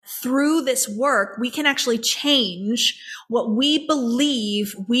through this work, we can actually change what we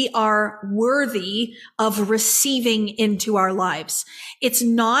believe we are worthy of receiving into our lives. It's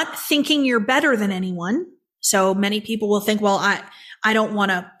not thinking you're better than anyone. So many people will think, well, I don't want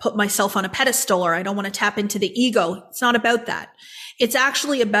to put myself on a pedestal, or I don't want to tap into the ego. It's not about that. It's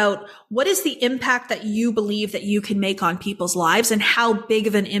actually about what is the impact that you believe that you can make on people's lives, and how big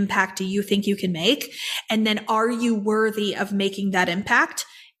of an impact do you think you can make? And then are you worthy of making that impact?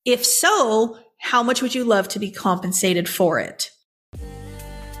 If so, how much would you love to be compensated for it?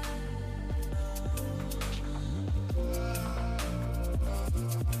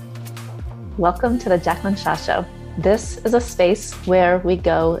 Welcome to the Jacqueline Shaw Show. This is a space where we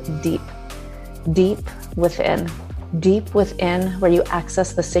go deep within where you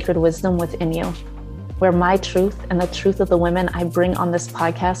access the sacred wisdom within you, where my truth and the truth of the women I bring on this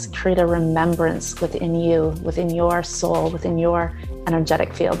podcast create a remembrance within you, within your soul, within your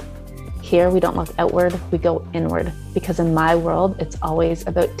energetic field. Here, we don't look outward, we go inward, because in my world, it's always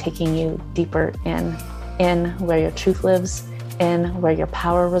about taking you deeper in where your truth lives, in where your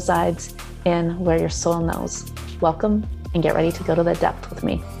power resides, in where your soul knows. Welcome, and get ready to go to the depth with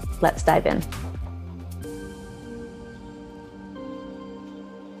me. Let's dive in.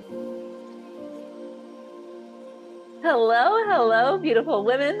 Hello, beautiful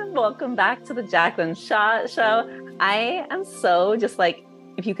women. Welcome back to the Jacqueline Shaw Show. I am so just like,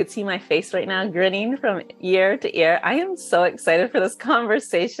 if you could see my face right now, grinning from ear to ear. I am so excited for this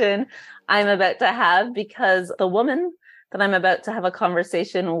conversation I'm about to have, because the woman that I'm about to have a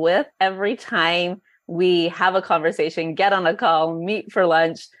conversation with, every time we have a conversation, get on a call, meet for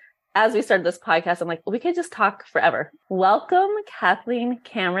lunch, as we started this podcast, I'm like, well, we could just talk forever. Welcome, Kathleen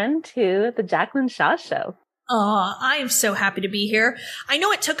Cameron, to the Jacqueline Shaw Show. Oh, I am so happy to be here. I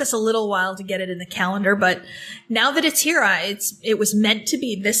know it took us a little while to get it in the calendar, but now that it's here, it was meant to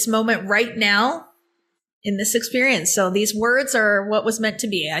be this moment right now in this experience. So these words are what was meant to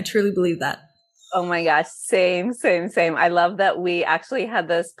be. I truly believe that. Oh my gosh. Same. I love that we actually had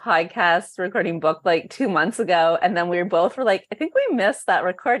this podcast recording booked like 2 months ago. And then we were like, I think we missed that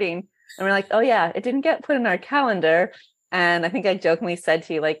recording. And we're like, oh yeah, it didn't get put in our calendar. And I think I jokingly said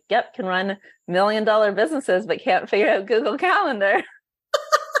to you, like, yep, can run $1 million businesses, but can't figure out Google Calendar.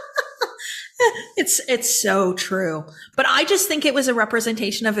 It's so true. But I just think it was a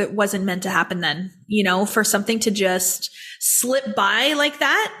representation of it wasn't meant to happen then, for something to just slip by like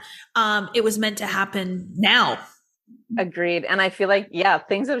that. It was meant to happen now. Agreed. And I feel like, yeah,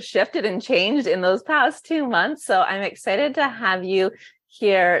 things have shifted and changed in those past 2 months. So I'm excited to have you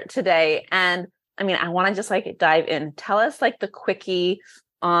here today. And I mean, I want to just like dive in. Tell us like the quickie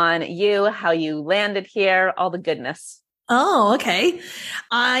on you, how you landed here, all the goodness. Oh, okay.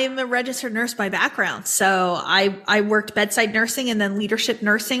 I'm a registered nurse by background. So I worked bedside nursing and then leadership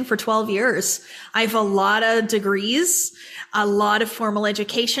nursing for 12 years. I have a lot of degrees, a lot of formal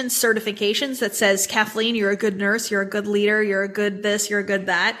education, certifications that says, Kathleen, you're a good nurse, you're a good leader, you're a good this, you're a good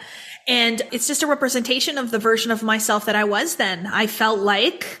that. And it's just a representation of the version of myself that I was then. I felt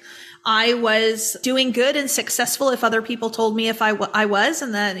like I was doing good and successful if other people told me if I was,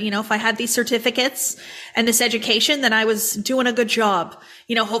 and that, if I had these certificates and this education, then I was doing a good job,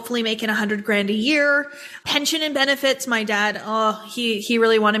 hopefully making $100,000 a year, pension and benefits. My dad, he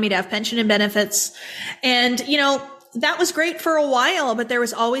really wanted me to have pension and benefits. And, that was great for a while, but there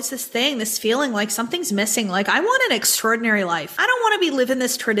was always this feeling like something's missing. Like I want an extraordinary life. I don't want to be living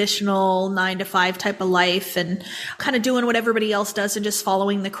this traditional 9-to-5 type of life and kind of doing what everybody else does and just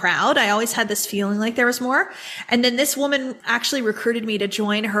following the crowd. I always had this feeling like there was more. And then this woman actually recruited me to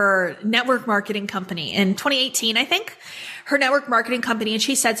join her network marketing company in 2018, I think. Her network marketing company. And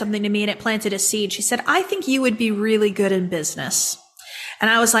she said something to me and it planted a seed. She said, I think you would be really good in business.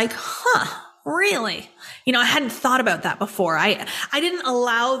 And I was like, really? I hadn't thought about that before. I didn't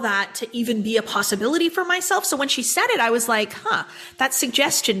allow that to even be a possibility for myself. So when she said it, I was like, that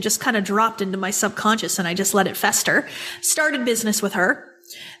suggestion just kind of dropped into my subconscious and I just let it fester. Started business with her.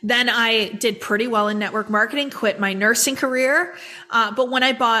 Then I did pretty well in network marketing, quit my nursing career. But when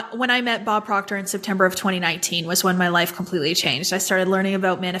I met Bob Proctor in September of 2019 was when my life completely changed. I started learning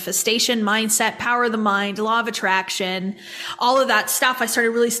about manifestation, mindset, power of the mind, law of attraction, all of that stuff. I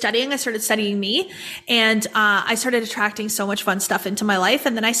started really studying. I started studying me and, I started attracting so much fun stuff into my life.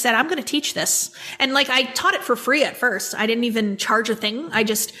 And then I said, I'm going to teach this. And I taught it for free at first. I didn't even charge a thing. I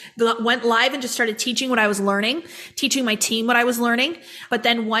just went live and just started teaching what I was learning, teaching my team what I was learning. But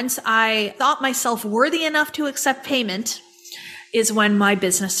then once I thought myself worthy enough to accept payment is when my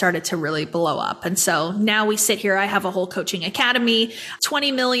business started to really blow up. And so now we sit here, I have a whole coaching academy.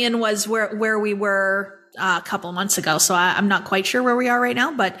 20 million was where we were a couple of months ago. So I'm not quite sure where we are right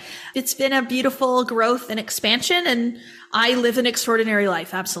now, but it's been a beautiful growth and expansion. And I live an extraordinary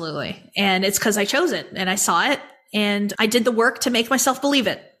life. Absolutely. And it's because I chose it and I saw it and I did the work to make myself believe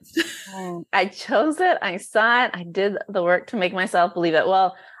it. I chose it. I saw it. I did the work to make myself believe it.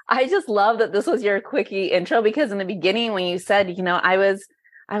 Well, I just love that this was your quickie intro, because in the beginning, when you said, I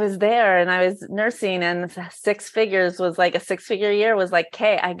was there and I was nursing, and 6 figures was like a 6-figure year was like,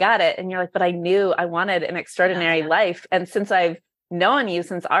 okay, I got it. And you're like, but I knew I wanted an extraordinary life. And since I've known you,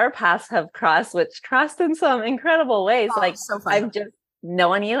 since our paths have crossed, which crossed in some incredible ways, I've just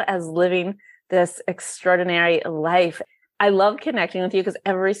known you as living this extraordinary life. I love connecting with you because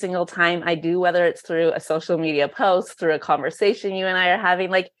every single time I do, whether it's through a social media post, through a conversation you and I are having,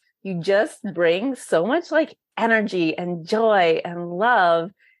 like, you just bring so much like energy and joy and love.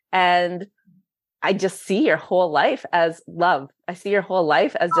 And I just see your whole life as love. I see your whole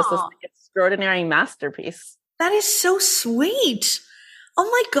life as just this extraordinary masterpiece. That is so sweet. Oh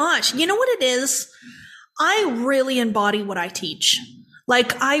my gosh. You know what it is? I really embody what I teach.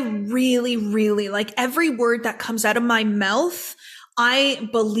 Like, I really, really, like, every word that comes out of my mouth, I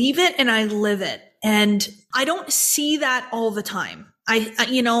believe it and I live it. And I don't see that all the time.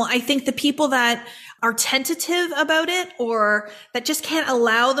 I think the people that are tentative about it or that just can't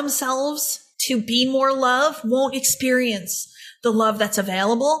allow themselves to be more love won't experience the love that's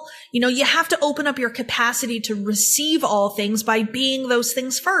available. You have to open up your capacity to receive all things by being those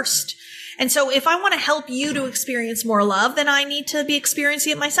things first. And so if I want to help you to experience more love, then I need to be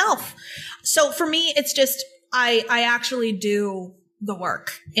experiencing it myself. So for me, it's just, I actually do the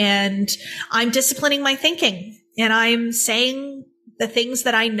work, and I'm disciplining my thinking, and I'm saying the things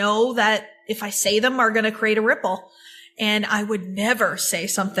that I know that if I say them are going to create a ripple. And I would never say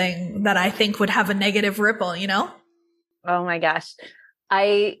something that I think would have a negative ripple, Oh my gosh.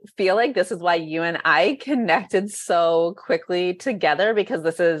 I feel like this is why you and I connected so quickly together, because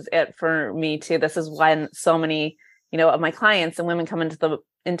this is it for me too. This is when so many, of my clients and women come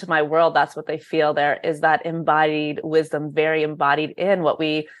into my world. That's what they feel. There is that embodied wisdom, very embodied in what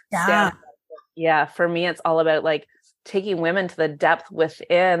we stand for. Yeah. For me, it's all about like taking women to the depth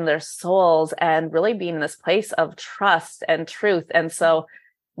within their souls and really being in this place of trust and truth. And so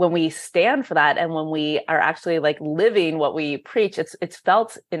when we stand for that and when we are actually like living what we preach, it's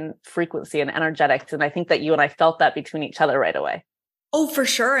felt in frequency and energetics. And I think that you and I felt that between each other right away. Oh, for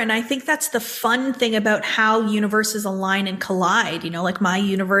sure. And I think that's the fun thing about how universes align and collide. Like my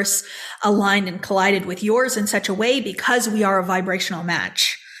universe aligned and collided with yours in such a way because we are a vibrational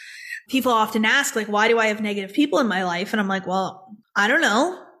match. People often ask, like, why do I have negative people in my life? And I'm like, well, I don't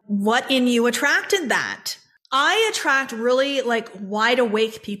know. What in you attracted that? I attract really like wide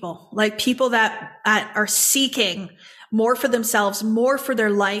awake people, like people that are seeking more for themselves, more for their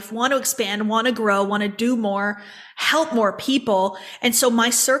life, want to expand, want to grow, want to do more, help more people. And so my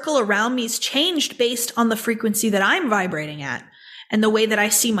circle around me is changed based on the frequency that I'm vibrating at and the way that I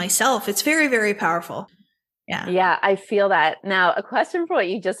see myself. It's very, very powerful. Yeah, I feel that. Now, a question for what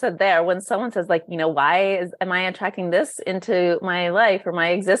you just said there, when someone says like, am I attracting this into my life or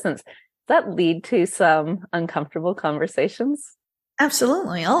my existence? Does that lead to some uncomfortable conversations?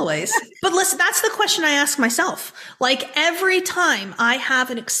 Absolutely. Always. But listen, that's the question I ask myself. Like every time I have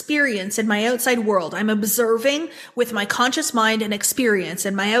an experience in my outside world, I'm observing with my conscious mind and experience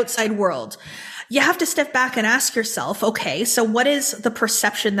in my outside world. You have to step back and ask yourself, okay, so what is the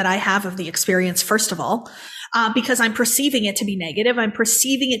perception that I have of the experience, first of all? Because I'm perceiving it to be negative. I'm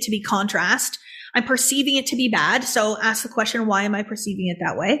perceiving it to be contrast. I'm perceiving it to be bad. So ask the question, why am I perceiving it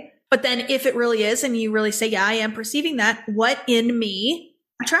that way? But then if it really is, and you really say, yeah, I am perceiving that, what in me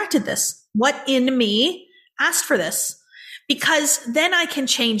attracted this? What in me asked for this? Because then I can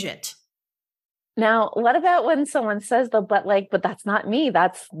change it. Now, what about when someone says but that's not me.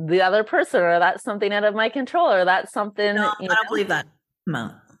 That's the other person, or that's something out of my control, or that's something. No, I don't believe that.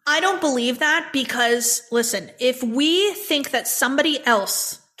 No. I don't believe that because, listen, if we think that somebody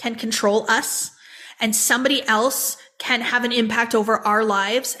else can control us and somebody else can have an impact over our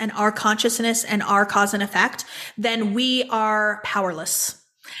lives and our consciousness and our cause and effect, then we are powerless.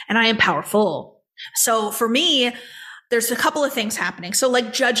 And I am powerful. So for me, there's a couple of things happening. So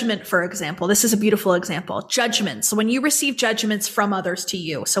like judgment, for example, this is a beautiful example. Judgments. So when you receive judgments from others to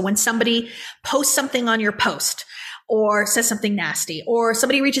you. So when somebody posts something on your post, or says something nasty, or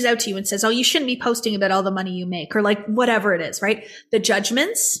somebody reaches out to you and says, oh, you shouldn't be posting about all the money you make, or like whatever it is, right? The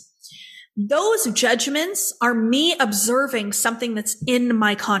judgments, those judgments are me observing something that's in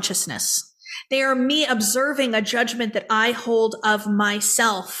my consciousness. They are me observing a judgment that I hold of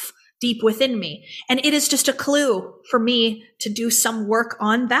myself deep within me. And it is just a clue for me to do some work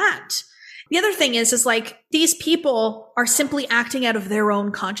on that. The other thing is like these people are simply acting out of their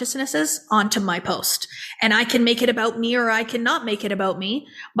own consciousnesses onto my post. And I can make it about me or I cannot make it about me,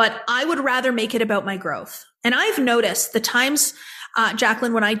 but I would rather make it about my growth. And I've noticed the times,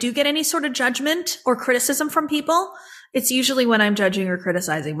 Jacqueline, when I do get any sort of judgment or criticism from people, it's usually when I'm judging or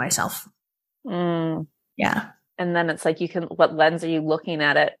criticizing myself. Yeah. And then it's like, what lens are you looking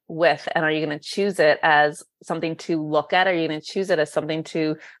at it with? And are you going to choose it as something to look at? Are you going to choose it as something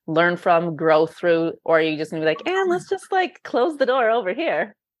to learn from, grow through? Or are you just going to be like, let's just like close the door over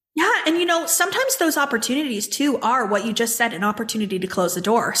here? Yeah. And sometimes those opportunities too are what you just said, an opportunity to close the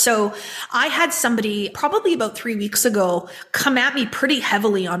door. So I had somebody probably about 3 weeks ago come at me pretty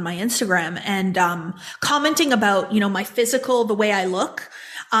heavily on my Instagram and, commenting about, my physical, the way I look.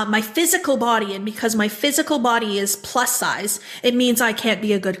 My physical body, and because my physical body is plus size, it means I can't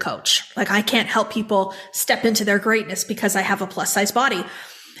be a good coach. Like I can't help people step into their greatness because I have a plus size body.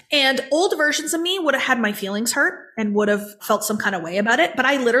 And old versions of me would have had my feelings hurt and would have felt some kind of way about it. But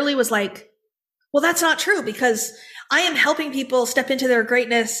I literally was like, well, that's not true because I am helping people step into their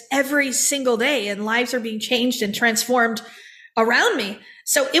greatness every single day and lives are being changed and transformed around me.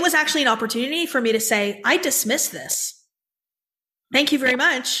 So it was actually an opportunity for me to say, I dismiss this. Thank you very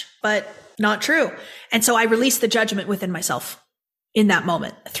much, but not true. And so I released the judgment within myself in that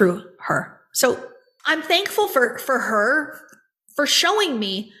moment through her. So I'm thankful for her, for showing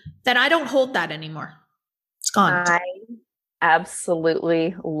me that I don't hold that anymore. It's gone. I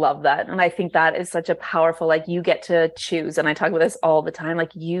absolutely love that. And I think that is such a powerful, like you get to choose. And I talk about this all the time.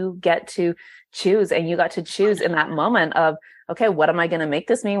 Like you get to choose, and you got to choose in that moment of, okay, what am I going to make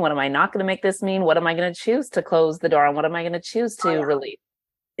this mean? What am I not going to make this mean? What am I going to choose to close the door? And what am I going to choose to release?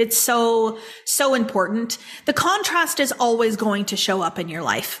 It's so, so important. The contrast is always going to show up in your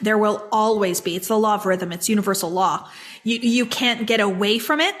life. There will always be. It's the law of rhythm. It's universal law. You can't get away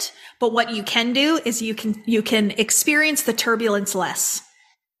from it, but what you can do is you can experience the turbulence less.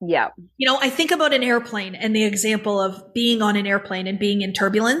 Yeah. I think about an airplane and the example of being on an airplane and being in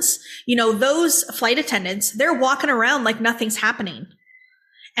turbulence. Those flight attendants, they're walking around like nothing's happening.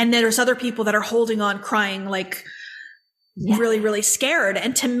 And there's other people that are holding on, crying, like really, really scared.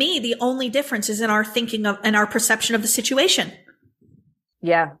 And to me, the only difference is in our thinking of and our perception of the situation.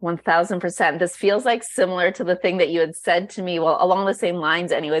 Yeah, 1000%. This feels like similar to the thing that you had said to me, well, along the same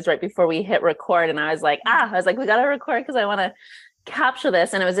lines anyways, right before we hit record. And I was like, we got to record because I want to capture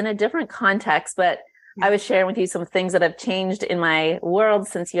this. And it was in a different context, but I was sharing with you some things that have changed in my world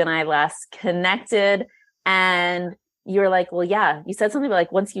since you and I last connected. And you're like, well, yeah, you said something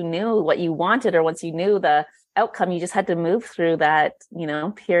like once you knew what you wanted or once you knew the outcome, you just had to move through that,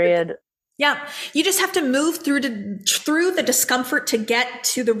 period. Yeah. You just have to move through the discomfort to get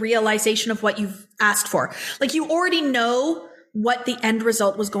to the realization of what you've asked for. Like you already know what the end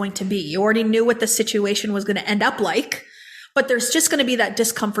result was going to be. You already knew what the situation was going to end up like. But there's just going to be that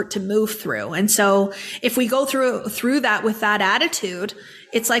discomfort to move through. And so if we go through that with that attitude,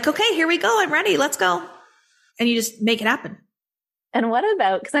 it's like, okay, here we go. I'm ready. Let's go. And you just make it happen. And what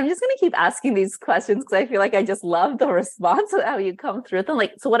about, because I'm just going to keep asking these questions because I feel like I just love the response of how you come through them.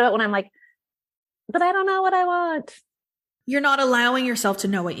 Like, so what about when I'm like, but I don't know what I want? You're not allowing yourself to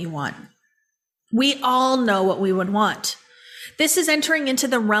know what you want. We all know what we would want. This is entering into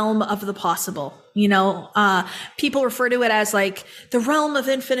the realm of the possible. People refer to it as like the realm of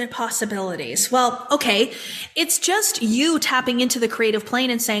infinite possibilities. Well, okay. It's just you tapping into the creative plane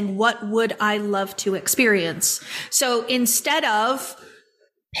and saying, what would I love to experience? So instead of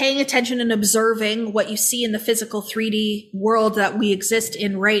paying attention and observing what you see in the physical 3D world that we exist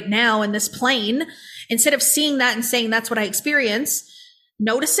in right now in this plane, instead of seeing that and saying, that's what I experience,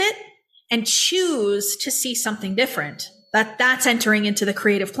 notice it and choose to see something different. That's entering into the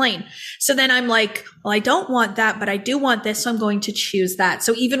creative plane. So then I'm like, well, I don't want that, but I do want this. So I'm going to choose that.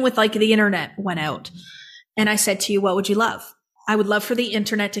 So even with like the internet went out and I said to you, what would you love? I would love for the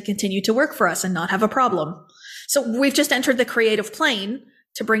internet to continue to work for us and not have a problem. So we've just entered the creative plane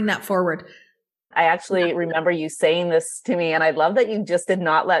to bring that forward. I actually remember you saying this to me, and I love that you just did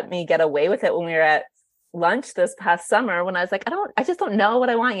not let me get away with it when we were at lunch this past summer when I was like, I just don't know what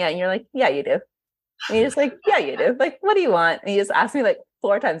I want yet. And you're like, yeah, you do. And you're just like, yeah, you do. Like, what do you want? And you just asked me like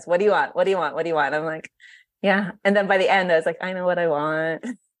 4 times, what do you want? What do you want? What do you want? I'm like, yeah. And then by the end, I was like, I know what I want.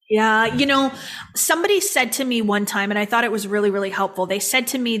 Yeah. Somebody said to me one time, and I thought it was really, really helpful. They said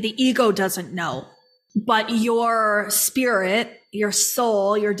to me, the ego doesn't know, but your spirit your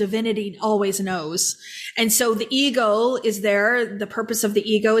soul, your divinity always knows. And so the ego is there. The purpose of the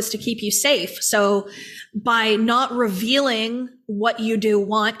ego is to keep you safe. So by not revealing what you do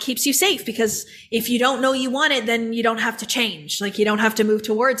want keeps you safe, because if you don't know you want it, then you don't have to change. Like, you don't have to move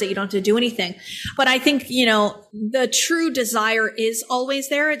towards it. You don't have to do anything. But I think, the true desire is always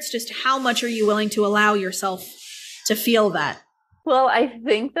there. It's just how much are you willing to allow yourself to feel that? Well, I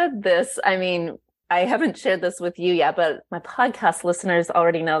think that I haven't shared this with you yet, but my podcast listeners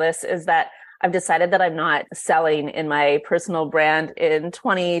already know this, is that I've decided that I'm not selling in my personal brand in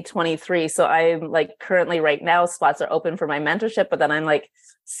 2023. So I'm like, currently right now, spots are open for my mentorship, but then I'm like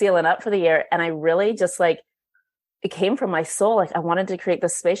sealing up for the year. And I really just like, it came from my soul. Like, I wanted to create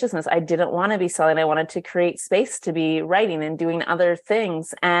this spaciousness. I didn't want to be selling. I wanted to create space to be writing and doing other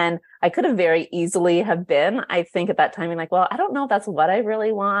things. And I could have very easily have been, I think at that time, being like, well, I don't know if that's what I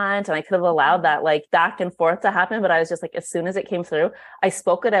really want. And I could have allowed that like back and forth to happen. But I was just like, as soon as it came through, I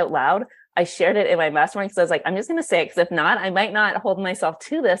spoke it out loud. I shared it in my mastermind because I was like, I'm just going to say it, because if not, I might not hold myself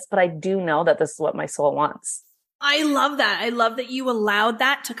to this, but I do know that this is what my soul wants. I love that. I love that you allowed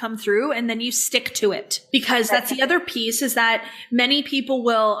that to come through and then you stick to it, because that's the other piece, is that many people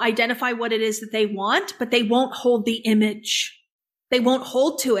will identify what it is that they want, but they won't hold the image. They won't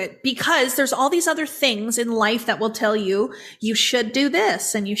hold to it, because there's all these other things in life that will tell you, you should do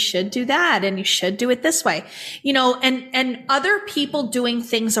this and you should do that and you should do it this way, and other people doing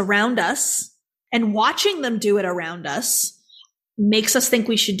things around us and watching them do it around us makes us think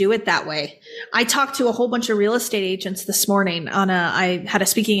we should do it that way. I talked to a whole bunch of real estate agents this morning I had a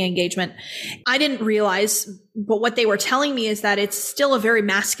speaking engagement. I didn't realize, but what they were telling me is that it's still a very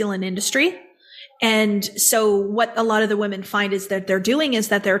masculine industry. And so what a lot of the women find is that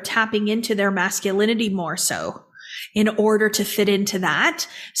they're tapping into their masculinity more so in order to fit into that.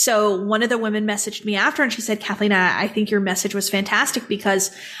 So one of the women messaged me after and she said, Kathleen, I think your message was fantastic, because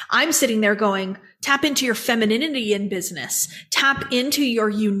I'm sitting there going, tap into your femininity in business, tap into your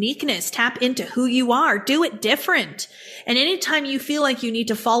uniqueness, tap into who you are, do it different. And anytime you feel like you need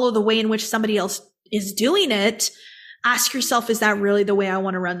to follow the way in which somebody else is doing it, ask yourself, is that really the way I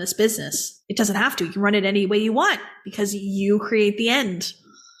want to run this business? It doesn't have to. You can run it any way you want, because you create the end.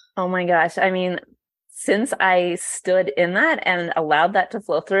 Oh my gosh. Since I stood in that and allowed that to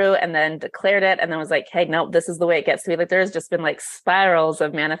flow through and then declared it and then was like, hey, no, this is the way it gets to be. Like, there's just been like spirals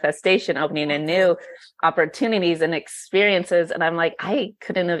of manifestation opening and new opportunities and experiences. And I'm like, I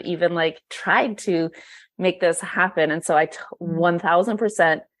couldn't have even like tried to make this happen. And so I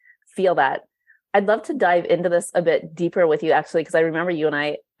 1000% feel that. I'd love to dive into this a bit deeper with you, actually, because I remember you and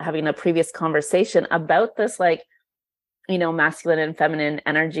I having a previous conversation about this, like, masculine and feminine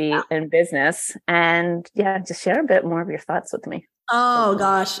energy in business. And just share a bit more of your thoughts with me. Oh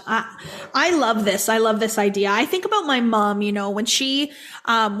gosh. I love this. I love this idea. I think about my mom, when she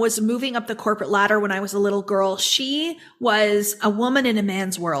was moving up the corporate ladder when I was a little girl. She was a woman in a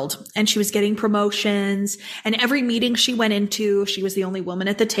man's world, and she was getting promotions, and every meeting she went into, she was the only woman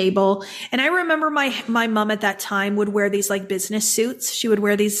at the table. And I remember my mom at that time would wear these like business suits. She would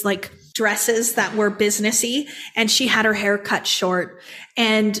wear these like dresses that were businessy, and she had her hair cut short.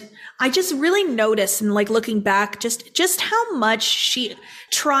 And I just really noticed, and like looking back, just how much she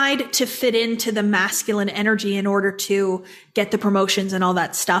tried to fit into the masculine energy in order to get the promotions and all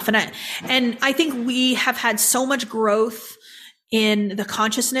that stuff. And I think we have had so much growth in the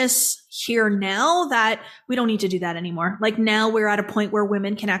consciousness here now that we don't need to do that anymore. Like, now we're at a point where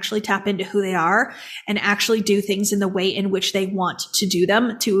women can actually tap into who they are and actually do things in the way in which they want to do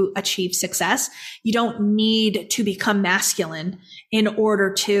them to achieve success. You don't need to become masculine in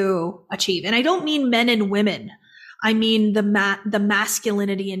order to achieve. And I don't mean men and women. I mean the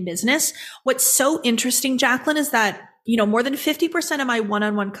masculinity in business. What's so interesting, Jacqueline, is that more than 50% of my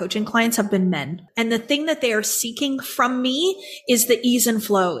one-on-one coaching clients have been men. And the thing that they are seeking from me is the ease and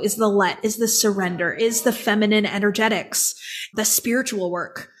flow, is the surrender, is the feminine energetics, the spiritual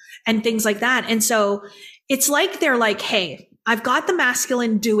work and things like that. And so it's like, they're like, hey, I've got the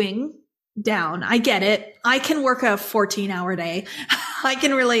masculine doing down. I get it. I can work a 14-hour day. I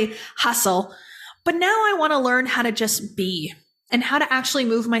can really hustle. But now I want to learn how to just be, and how to actually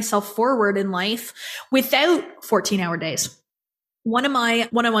move myself forward in life without 14-hour days. One of my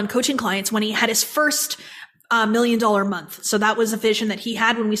one-on-one coaching clients, when he had his first $1 million month. So that was a vision that he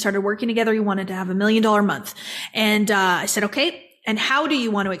had when we started working together. He wanted to have $1 million month. And I said, okay, and how do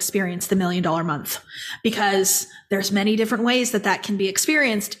you want to experience the $1 million month? Because there's many different ways that can be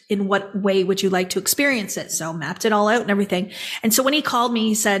experienced. In what way would you like to experience it? So mapped it all out and everything. And so when he called me,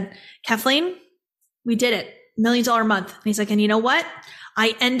 he said, Kathleen, we did it. $1 million month. And he's like, and you know what?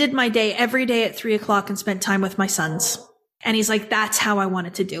 I ended my day every day at 3:00 and spent time with my sons. And he's like, that's how I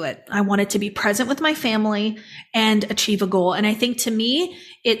wanted to do it. I wanted to be present with my family and achieve a goal. And I think to me,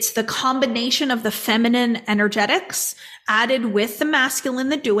 it's the combination of the feminine energetics added with the masculine,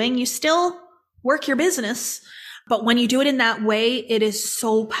 the doing. You still work your business, but when you do it in that way, it is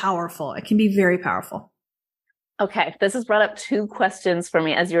so powerful. It can be very powerful. Okay, this has brought up two questions for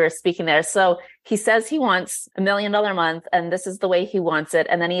me as you were speaking there. So he says he wants $1 million a month, and this is the way he wants it,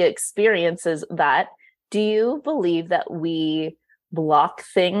 and then he experiences that. Do you believe that we block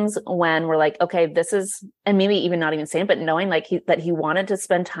things when we're like, okay, this is, and maybe even not even saying, but knowing like that he wanted to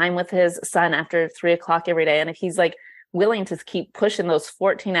spend time with his son after 3 o'clock every day. And if he's like willing to keep pushing those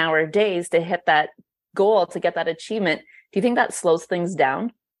 14-hour days to hit that goal, to get that achievement, do you think that slows things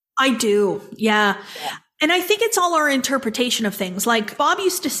down? I do. Yeah. And I think it's all our interpretation of things. Like Bob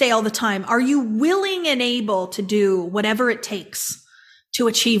used to say all the time, are you willing and able to do whatever it takes to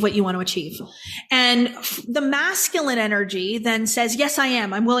achieve what you want to achieve? And the masculine energy then says, yes, I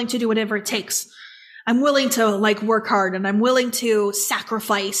am. I'm willing to do whatever it takes. I'm willing to like work hard and I'm willing to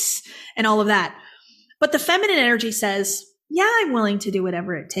sacrifice and all of that. But the feminine energy says, yeah, I'm willing to do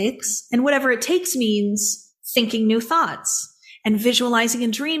whatever it takes. And whatever it takes means thinking new thoughts and visualizing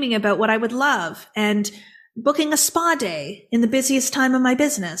and dreaming about what I would love and booking a spa day in the busiest time of my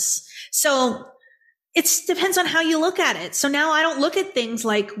business. So it depends on how you look at it. So now I don't look at things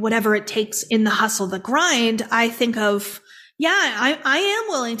like whatever it takes in the hustle, the grind. I think of, yeah, I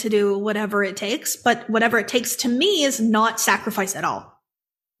am willing to do whatever it takes, but whatever it takes to me is not sacrifice at all.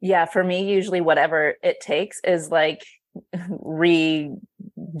 Yeah, for me, usually whatever it takes is like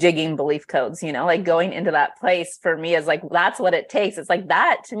rejigging belief codes, like going into that place for me is like, that's what it takes. It's like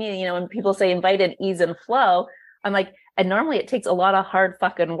that to me, when people say invite in ease and flow, I'm like, and normally it takes a lot of hard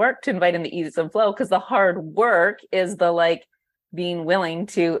fucking work to invite in the ease and flow, because the hard work is the like being willing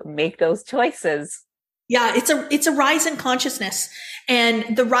to make those choices. Yeah, it's a rise in consciousness.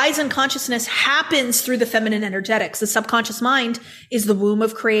 And the rise in consciousness happens through the feminine energetics. The subconscious mind is the womb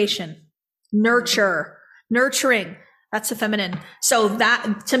of creation. Nurturing. That's the feminine. So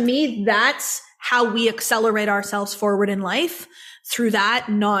that, to me, that's how we accelerate ourselves forward in life, through that,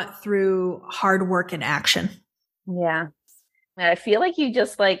 not through hard work and action. Yeah. And I feel like you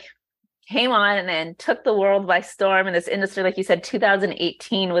just like came on and took the world by storm in this industry. Like you said,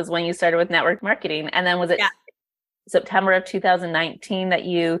 2018 was when you started with network marketing. And then was it September of 2019 that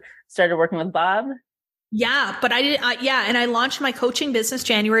you started working with Bob? Yeah, but I did. And I launched my coaching business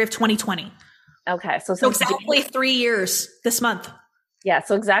January of 2020. Okay. So exactly 3 years this month. Yeah.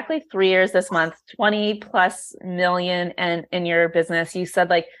 So exactly 3 years this month, 20+ million and in your business. You said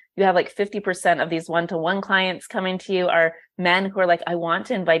like you have like 50% of these one-to-one clients coming to you are men who are like, I want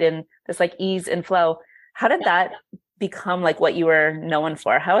to invite in this like ease and flow. How did that become like what you were known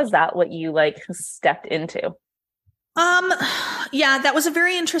for? How is that what you like stepped into? Yeah, that was a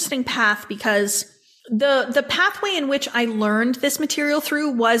very interesting path, because the pathway in which I learned this material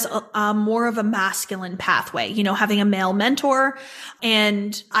through was more of a masculine pathway, having a male mentor.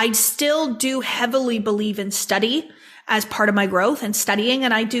 And I still do heavily believe in study as part of my growth and studying.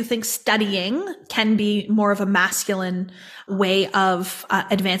 And I do think studying can be more of a masculine way of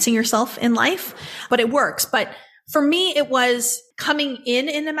advancing yourself in life, but it works. But for me, it was coming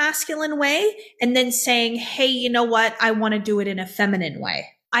in a masculine way and then saying, hey, you know what? I want to do it in a feminine way.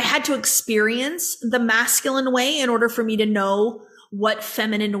 I had to experience the masculine way in order for me to know what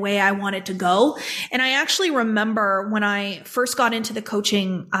feminine way I wanted to go. And I actually remember when I first got into the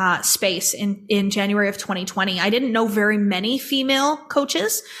coaching space in January of 2020, I didn't know very many female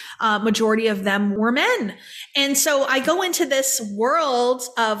coaches. Majority of them were men. And so I go into this world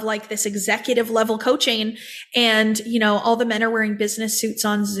of like this executive level coaching, and, all the men are wearing business suits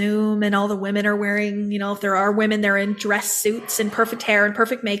on Zoom, and all the women are wearing, if there are women, they're in dress suits and perfect hair and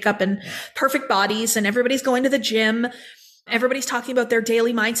perfect makeup and perfect bodies, and everybody's going to the gym. Everybody's talking about their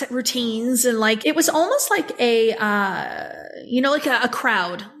daily mindset routines. And like, it was almost like a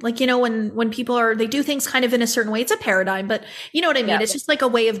crowd, like, when people they do things kind of in a certain way. It's a paradigm, but you know what I mean? Yeah. It's just like a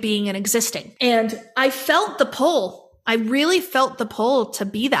way of being and existing. And I felt the pull. I really felt the pull to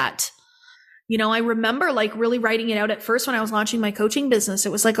be that. I remember like really writing it out at first when I was launching my coaching business.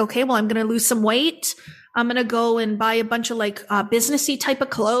 It was like, okay, well, I'm going to lose some weight. I'm going to go and buy a bunch of like businessy type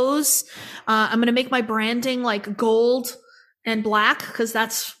of clothes. I'm going to make my branding like gold and black, because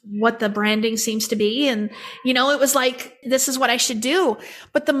that's what the branding seems to be. And, it was like, this is what I should do.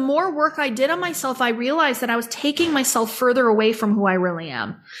 But the more work I did on myself, I realized that I was taking myself further away from who I really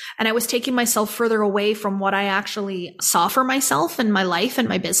am. And I was taking myself further away from what I actually saw for myself and my life and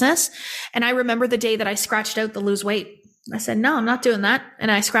my business. And I remember the day that I scratched out the lose weight. I said, no, I'm not doing that.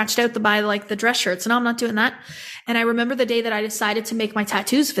 And I scratched out the dress shirts. No, I'm not doing that. And I remember the day that I decided to make my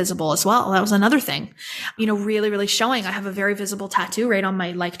tattoos visible as well. That was another thing, really, really showing. I have a very visible tattoo right on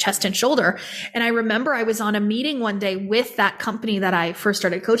my chest and shoulder. And I remember I was on a meeting one day with that company that I first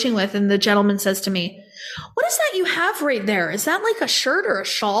started coaching with. And the gentleman says to me, what is that you have right there? Is that like a shirt or a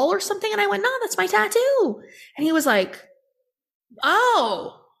shawl or something? And I went, no, that's my tattoo. And he was like,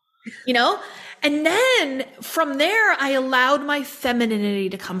 oh, and then from there, I allowed my femininity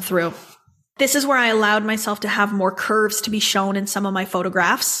to come through. This is where I allowed myself to have more curves to be shown in some of my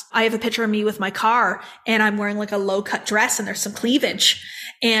photographs. I have a picture of me with my car and I'm wearing like a low cut dress and there's some cleavage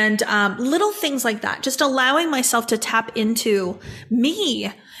and little things like that. Just allowing myself to tap into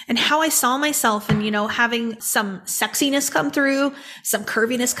me and how I saw myself and, having some sexiness come through, some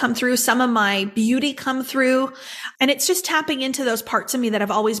curviness come through, some of my beauty come through. And it's just tapping into those parts of me that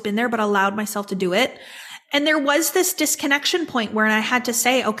have always been there, but allowed myself to do it. And there was this disconnection point where I had to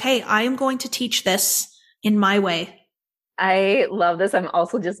say, okay, I am going to teach this in my way. I love this. I'm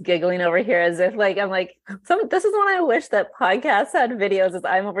also just giggling over here as if this is when I wish that podcasts had videos as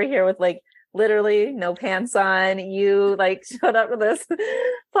I'm over here with literally no pants on. You showed up for this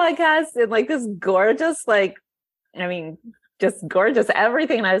podcast in this gorgeous, just gorgeous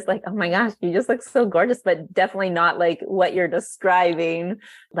everything. And I was like, oh my gosh, you just look so gorgeous, but definitely not what you're describing,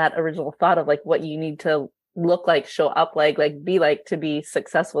 that original thought of what you need to look like, show up be to be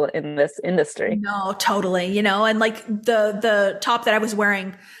successful in this industry. No, totally. And the top that I was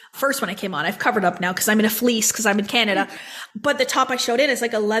wearing first when I came on, I've covered up now because I'm in a fleece because I'm in Canada, but the top I showed in is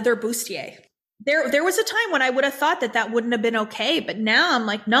like a leather bustier. There was a time when I would have thought that wouldn't have been okay, but now I'm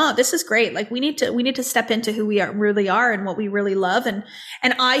like, no, this is great. We need to step into who we really are and what we really love. And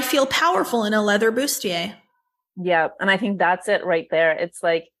I feel powerful in a leather bustier. Yeah. And I think that's it right there. It's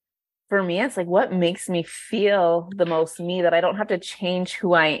for me, it's what makes me feel the most me, that I don't have to change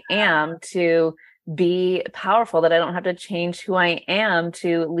who I am to be powerful, that I don't have to change who I am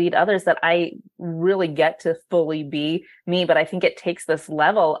to lead others, that I really get to fully be me. But I think it takes this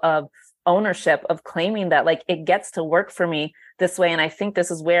level of ownership of claiming that it gets to work for me this way. And I think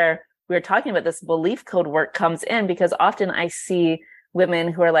this is where we were talking about this belief code work comes in, because often I see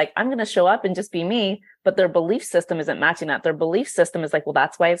women who are I'm going to show up and just be me, but their belief system isn't matching that. Their belief system is well,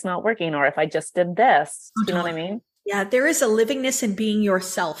 that's why it's not working. Or if I just did this, you know what I mean? Yeah. There is a livingness in being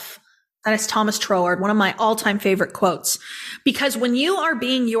yourself. That is Thomas Troward, one of my all-time favorite quotes, because when you are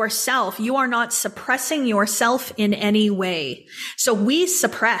being yourself, you are not suppressing yourself in any way. So we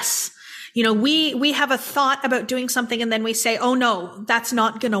suppress. We have a thought about doing something and then we say, oh no, that's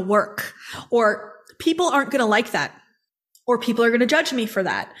not going to work. Or people aren't going to like that. Or people are going to judge me for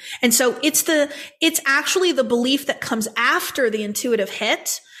that. And so it's actually the belief that comes after the intuitive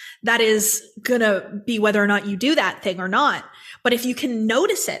hit that is going to be whether or not you do that thing or not. But if you can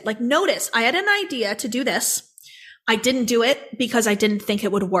notice it, notice I had an idea to do this. I didn't do it because I didn't think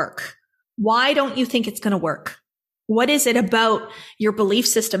it would work. Why don't you think it's going to work? What is it about your belief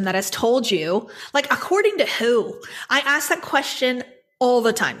system that has told you, according to who? I ask that question all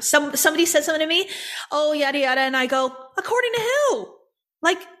the time. Somebody says something to me, oh, yada, yada. And I go, according to who?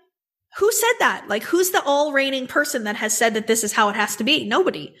 Who said that? Who's the all reigning person that has said that this is how it has to be?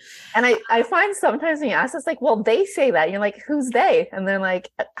 Nobody. And I find sometimes when you ask us, well, they say that. And you're who's they? And they're I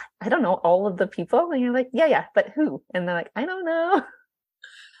don't know, all of the people. And you're yeah, but who? And they're I don't know.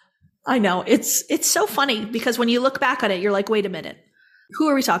 I know. It's so funny because when you look back at it, you're wait a minute. Who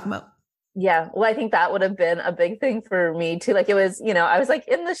are we talking about? Yeah. Well, I think that would have been a big thing for me too. It was, I was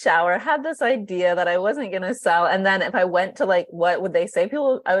in the shower, had this idea that I wasn't going to sell. And then if I went to what would they say?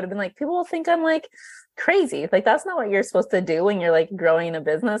 I would have been people will think I'm crazy. That's not what you're supposed to do when you're growing a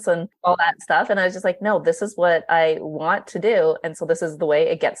business and all that stuff. And I was just no, this is what I want to do. And so this is the way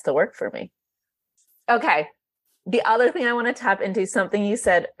it gets to work for me. Okay. The other thing I want to tap into, something you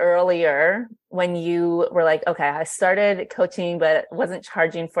said earlier when you were okay, I started coaching, but wasn't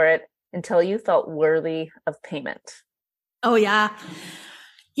charging for it until you felt worthy of payment. Oh, yeah.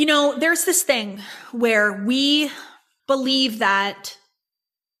 There's this thing where we believe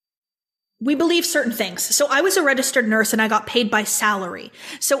certain things. So I was a registered nurse and I got paid by salary.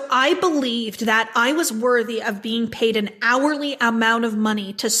 So I believed that I was worthy of being paid an hourly amount of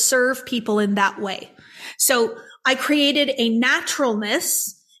money to serve people in that way. So I created a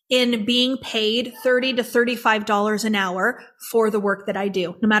naturalness in being paid $30 to $35 an hour for the work that I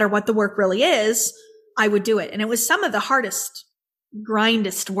do. No matter what the work really is, I would do it. And it was some of the hardest,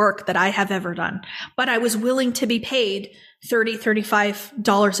 grindest work that I have ever done. But I was willing to be paid $30,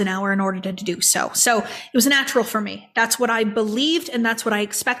 $35 an hour in order to do so. So it was natural for me. That's what I believed and that's what I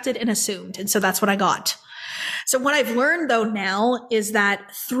expected and assumed. And so that's what I got. So what I've learned though now is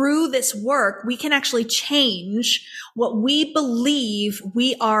that through this work, we can actually change what we believe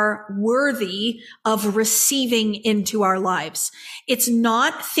we are worthy of receiving into our lives. It's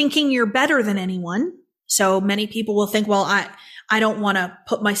not thinking you're better than anyone. So many people will think, well, I don't want to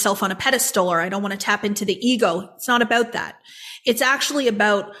put myself on a pedestal, or I don't want to tap into the ego. It's not about that. It's actually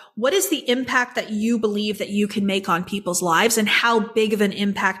about what is the impact that you believe that you can make on people's lives, and how big of an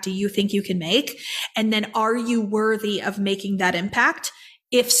impact do you think you can make? And then are you worthy of making that impact?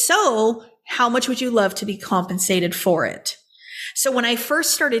 If so, how much would you love to be compensated for it? So when I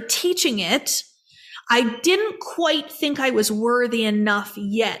first started teaching it, I didn't quite think I was worthy enough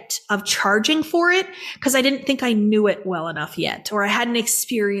yet of charging for it, because I didn't think I knew it well enough yet, or I hadn't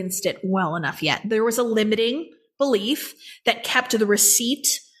experienced it well enough yet. There was a limiting belief that kept the receipt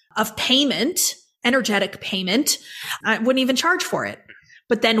of payment, energetic payment. I wouldn't even charge for it.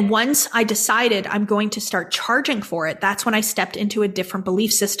 But then once I decided I'm going to start charging for it, that's when I stepped into a different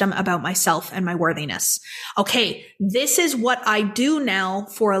belief system about myself and my worthiness. Okay, this is what I do now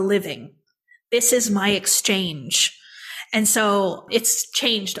for a living. This is my exchange. And so it's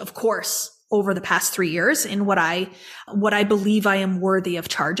changed, of course, over the past 3 years in what I believe I am worthy of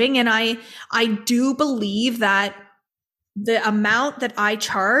charging. And I do believe that the amount that I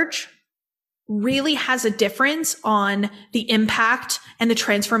charge really has a difference on the impact and the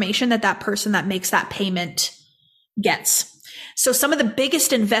transformation that person that makes that payment gets. So some of the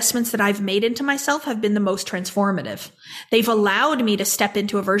biggest investments that I've made into myself have been the most transformative. They've allowed me to step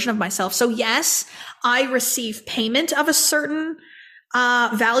into a version of myself. So yes, I receive payment of a certain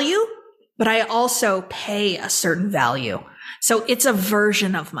value, but I also pay a certain value. So it's a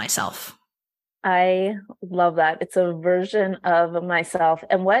version of myself. I love that. It's a version of myself.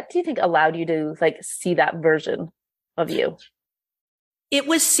 And what do you think allowed you to see that version of you? It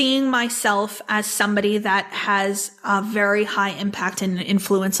was seeing myself as somebody that has a very high impact and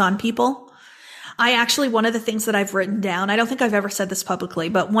influence on people. One of the things that I've written down, I don't think I've ever said this publicly,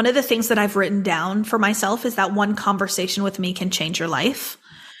 but one of the things that I've written down for myself is that one conversation with me can change your life,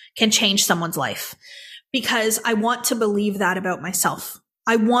 can change someone's life, because I want to believe that about myself.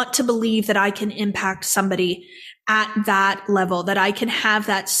 I want to believe that I can impact somebody at that level, that I can have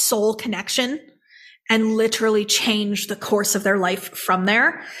that soul connection and literally change the course of their life from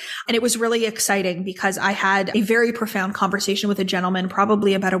there. And it was really exciting because I had a very profound conversation with a gentleman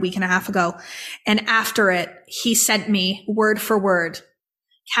probably about a week and a half ago. And after it, he sent me word for word,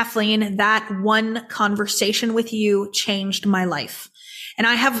 Kathleen, that one conversation with you changed my life. And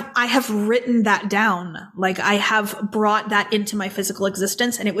I have written that down. I have brought that into my physical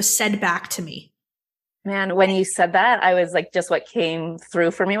existence, and it was said back to me. Man, when you said that, I was just what came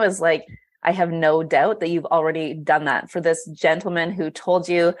through for me was I have no doubt that you've already done that for this gentleman who told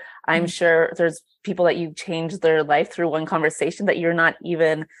you. I'm sure there's people that you changed their life through one conversation that you're not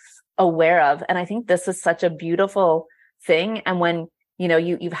even aware of. And I think this is such a beautiful thing. And when,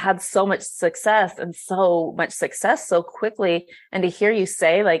 you've had so much success so quickly, and to hear you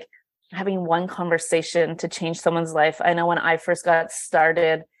say having one conversation to change someone's life. I know when I first got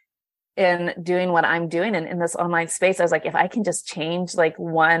started in doing what I'm doing in this online space, I was if I can just change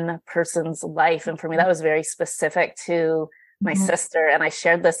one person's life. And for me, that was very specific to my sister. And I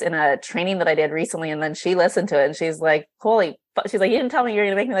shared this in a training that I did recently. And then she listened to it and she's like, holy fuck. She's like, you didn't tell me you're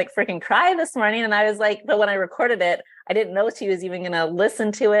going to make me freaking cry this morning. And I was but when I recorded it, I didn't know she was even going to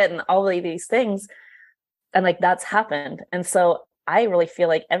listen to it and all of these things. And that's happened. And so I really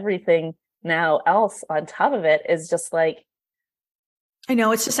feel everything now else on top of it is just I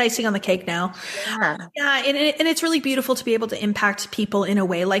know, it's just icing on the cake now. Yeah. And it's really beautiful to be able to impact people in a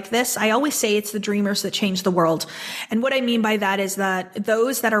way like this. I always say it's the dreamers that change the world. And what I mean by that is that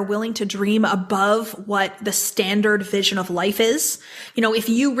those that are willing to dream above what the standard vision of life is, if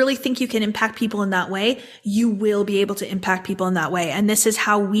you really think you can impact people in that way, you will be able to impact people in that way. And this is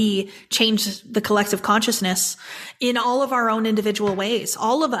how we change the collective consciousness in all of our own individual ways.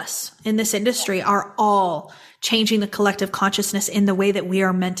 All of us in this industry are all changing the collective consciousness in the way that we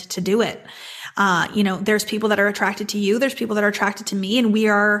are meant to do it. There's people that are attracted to you. There's people that are attracted to me, and we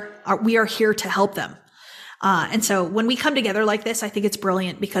are here to help them. And so when we come together like this, I think it's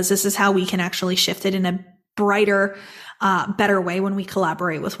brilliant because this is how we can actually shift it in a brighter, better way when we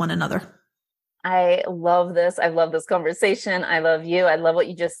collaborate with one another. I love this. I love this conversation. I love you. I love what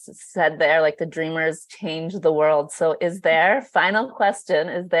you just said there. The dreamers change the world. So final question,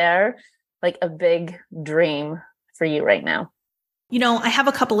 is there a big dream for you right now? I have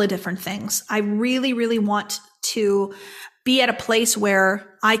a couple of different things. I really, really want to be at a place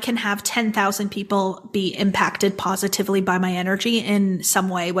where I can have 10,000 people be impacted positively by my energy in some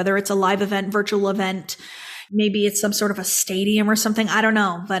way, whether it's a live event, virtual event, Maybe it's some sort of a stadium or something. I don't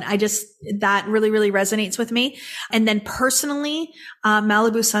know, but that really, really resonates with me. And then personally,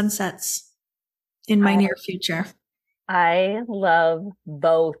 Malibu sunsets in my near future. I love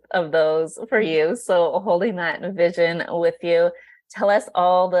both of those for you. So holding that vision with you, tell us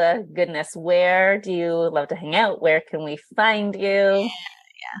all the goodness. Where do you love to hang out? Where can we find you?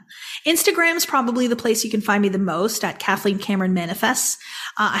 Yeah. Instagram's probably the place you can find me the most, at Kathleen Cameron Manifests.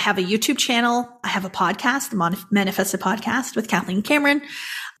 I have a YouTube channel. I have a podcast, the Manifested Podcast with Kathleen Cameron.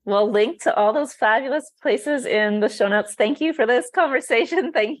 We'll link to all those fabulous places in the show notes. Thank you for this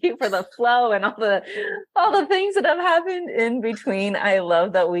conversation. Thank you for the flow and all the things that have happened in between. I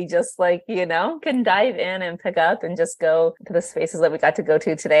love that we just can dive in and pick up and just go to the spaces that we got to go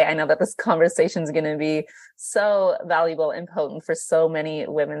to today. I know that this conversation is going to be so valuable and potent for so many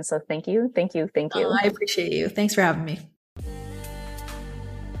women. So thank you. Thank you. Thank you. I appreciate you. Thanks for having me.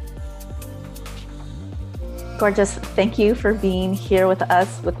 Gorgeous. Thank you for being here with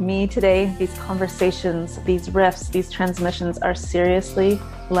us, with me today. These conversations, these riffs, these transmissions are seriously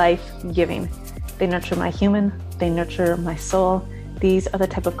life-giving. They nurture my human, they nurture my soul. These are the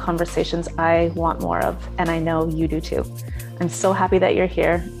type of conversations I want more of, and I know you do too. I'm so happy that you're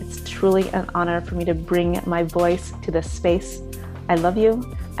here. It's truly an honor for me to bring my voice to this space. I love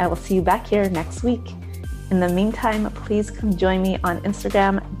you. I will see you back here next week. In the meantime, please come join me on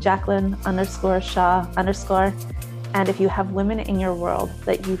Instagram, Jacqueline_Shaw_. And if you have women in your world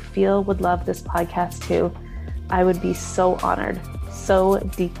that you feel would love this podcast too, I would be so honored, so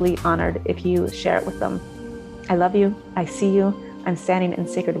deeply honored if you share it with them. I love you. I see you. I'm standing in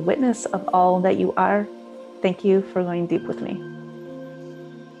sacred witness of all that you are. Thank you for going deep with me.